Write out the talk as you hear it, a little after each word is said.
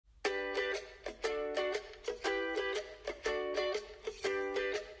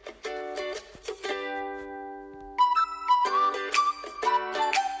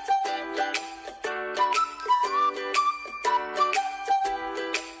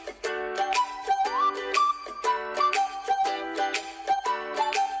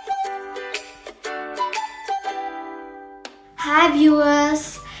Hi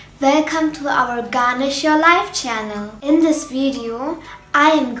viewers, welcome to our Garnish Your Life channel. In this video, I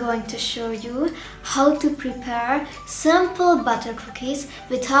am going to show you how to prepare simple butter cookies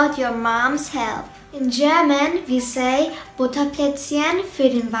without your mom's help. In German, we say Butterplätzchen für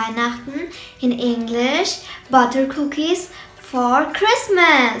den Weihnachten. In English, butter cookies for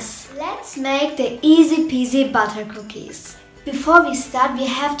Christmas. Let's make the easy peasy butter cookies. Before we start, we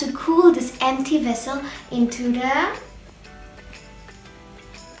have to cool this empty vessel into the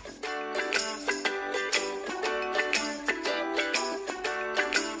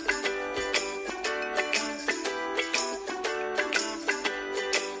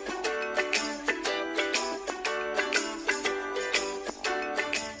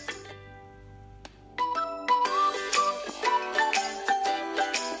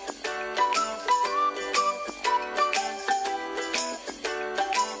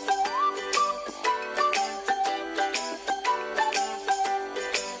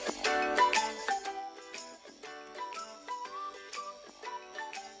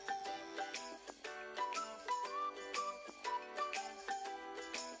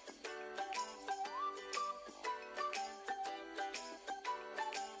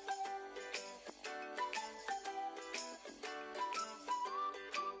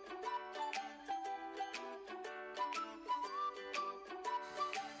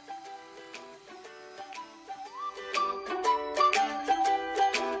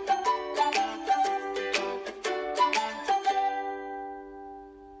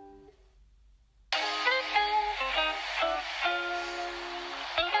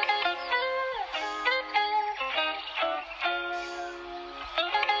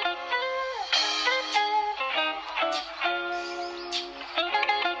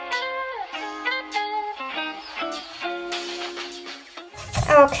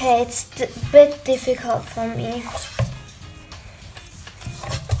Okay, it's a bit difficult for me.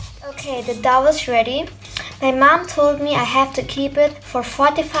 Okay, the dough is ready. My mom told me I have to keep it for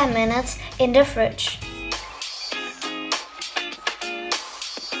 45 minutes in the fridge.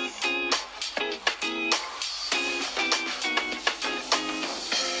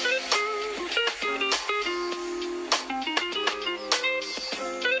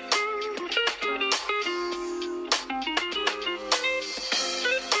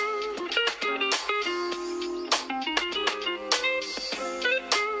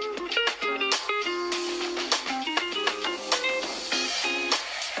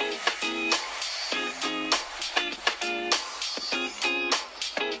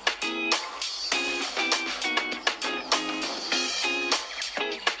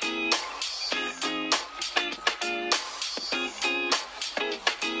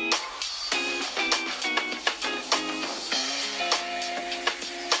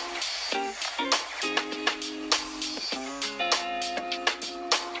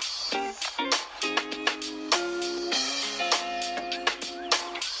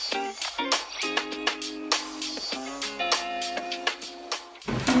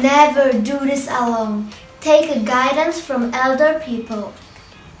 Never do this alone. Take a guidance from elder people.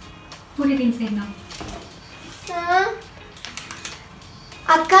 Put it inside now.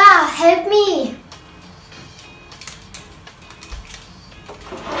 Akka, help me.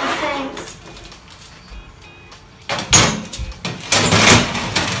 Thanks.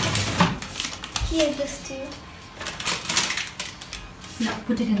 Here, this too. Now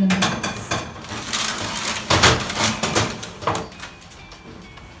put it in the box.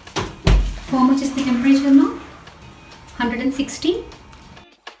 How much is the temperature now? 160.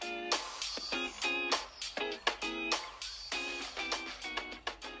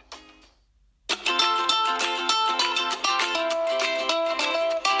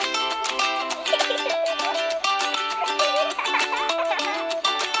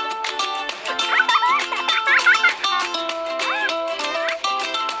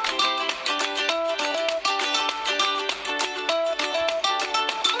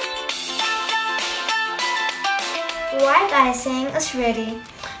 White icing is ready,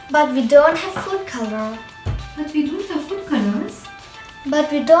 but we don't have food color. But we don't have food colors.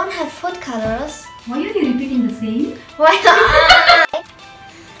 But we don't have food colors. Why are you repeating the same? Why not?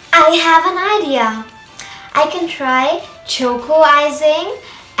 I have an idea. I can try choco icing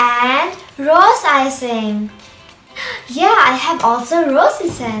and rose icing. Yeah, I have also rose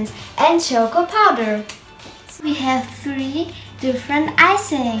essence and choco powder. So we have 3 different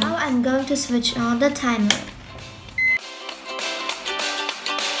icing. Now I'm going to switch on the timer.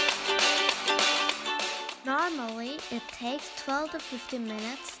 Normally, it takes 12 to 15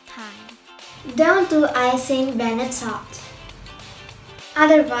 minutes time. Don't do icing when it's hot.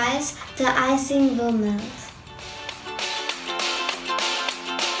 Otherwise, the icing will melt.